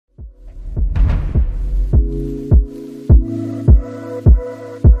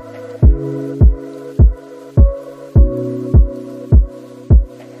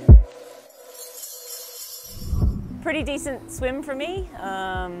decent swim for me.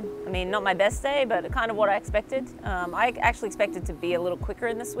 I mean, not my best day, but kind of what I expected. I actually expected to be a little quicker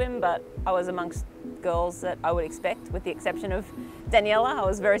in the swim, but I was amongst girls that I would expect, with the exception of Daniela. I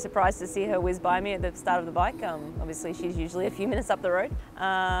was very surprised to see her whiz by me at the start of the bike. Obviously, she's usually a few minutes up the road.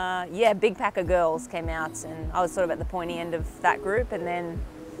 Yeah, big pack of girls came out, and I was sort of at the pointy end of that group, and then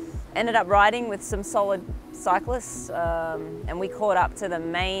ended up riding with some solid cyclists, and we caught up to the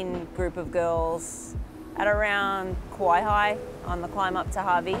main group of girls at around Kauai High on the climb up to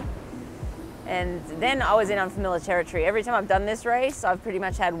Harvey. And then I was in unfamiliar territory. Every time I've done this race, I've pretty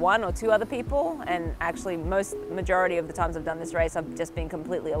much had one or two other people, and actually majority of the times I've done this race, I've just been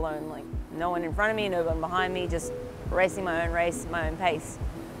completely alone. Like, no one in front of me, no one behind me, just racing my own race, my own pace.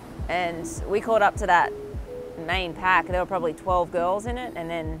 And we caught up to that main pack. There were probably 12 girls in it, and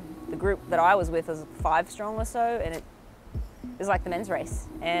then the group that I was with was 5 strong or so, and it was like the men's race.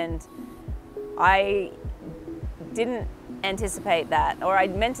 And I didn't anticipate that, or I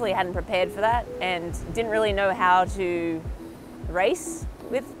mentally hadn't prepared for that, and didn't really know how to race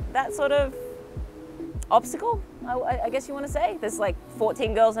with that sort of obstacle, I guess you want to say. There's like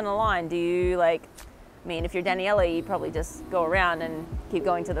 14 girls in a line. Do you, like, I mean, if you're Daniela, you probably just go around and keep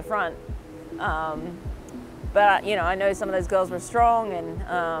going to the front. But you know, I know some of those girls were strong,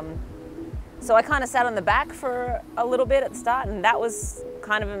 and so I kind of sat on the back for a little bit at the start, and that was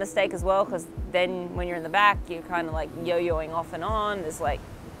kind of a mistake as well, because then when you're in the back, you're kind of like yo-yoing off and on. There's like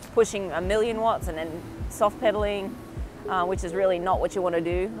pushing 1,000,000 watts and then soft pedaling, which is really not what you want to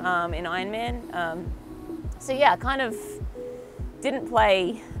do in Ironman. So yeah, kind of didn't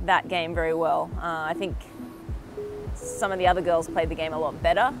play that game very well. I think some of the other girls played the game a lot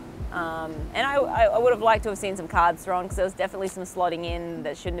better. And I would have liked to have seen some cards thrown, because there was definitely some slotting in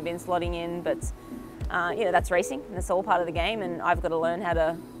that shouldn't have been slotting in, but you know, that's racing, and it's all part of the game, and I've got to learn how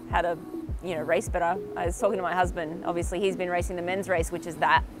to you know, race better. I was talking to my husband. Obviously, he's been racing the men's race, which is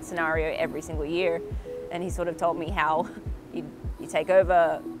that scenario every single year, and he sort of told me how you take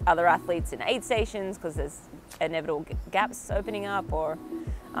over other athletes in aid stations because there's inevitable gaps opening up, or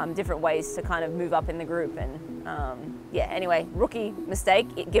different ways to kind of move up in the group. And yeah, anyway, rookie mistake,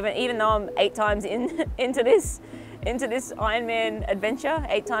 even though I'm 8 times into this Ironman adventure,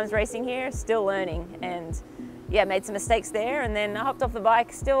 8 times racing here, still learning. And yeah, made some mistakes there, and then I hopped off the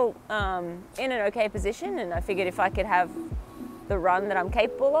bike still in an okay position, and I figured if I could have the run that I'm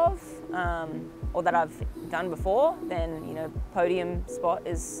capable of, or that I've done before, then, you know, podium spot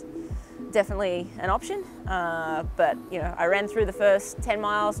is definitely an option. But you know, I ran through the first 10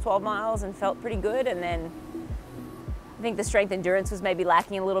 miles, 12 miles and felt pretty good, and then I think the strength endurance was maybe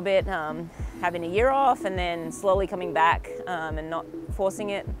lacking a little bit, having a year off, and then slowly coming back and not forcing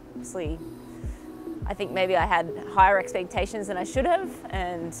it. Obviously, I think maybe I had higher expectations than I should have,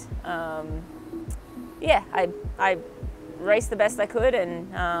 and yeah, I raced the best I could,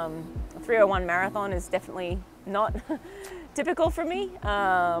 and 3:01 marathon is definitely not typical for me,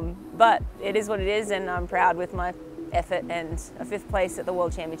 but it is what it is, and I'm proud with my effort, and a 5th place at the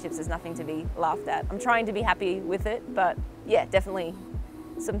World Championships is nothing to be laughed at. I'm trying to be happy with it, but yeah, definitely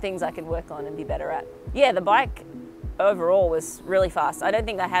some things I can work on and be better at. Yeah, the bike overall was really fast. I don't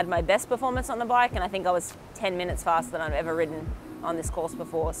think I had my best performance on the bike, and I think I was 10 minutes faster than I've ever ridden on this course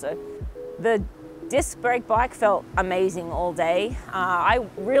before. So the disc brake bike felt amazing all day. I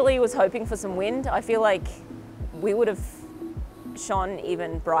really was hoping for some wind. I feel like we would have shone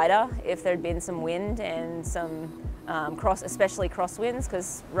even brighter if there'd been some wind and some especially crosswinds,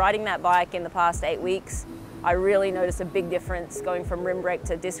 because riding that bike in the past 8 weeks, I really noticed a big difference going from rim brake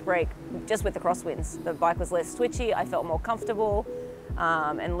to disc brake just with the crosswinds. The bike was less twitchy, I felt more comfortable,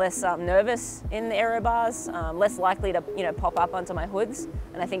 and less nervous in the aero bars, less likely to, you know, pop up onto my hoods,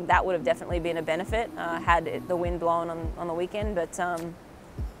 and I think that would have definitely been a benefit had the wind blown on the weekend. But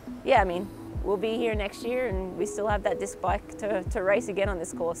yeah, I mean, we'll be here next year, and we still have that disc bike to race again on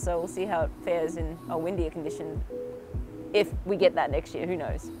this course, so we'll see how it fares in a windier condition. If we get that next year, who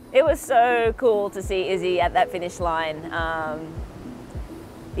knows? It was so cool to see Izzy at that finish line.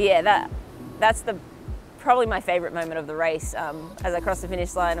 Yeah, that's probably my favorite moment of the race. As I crossed the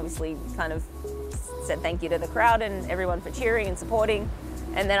finish line, obviously kind of said thank you to the crowd and everyone for cheering and supporting.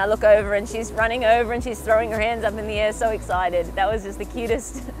 And then I look over and she's running over and she's throwing her hands up in the air, so excited. That was just the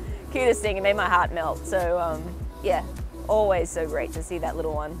cutest thing. It made my heart melt. So yeah, always so great to see that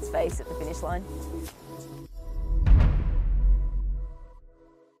little one's face at the finish line.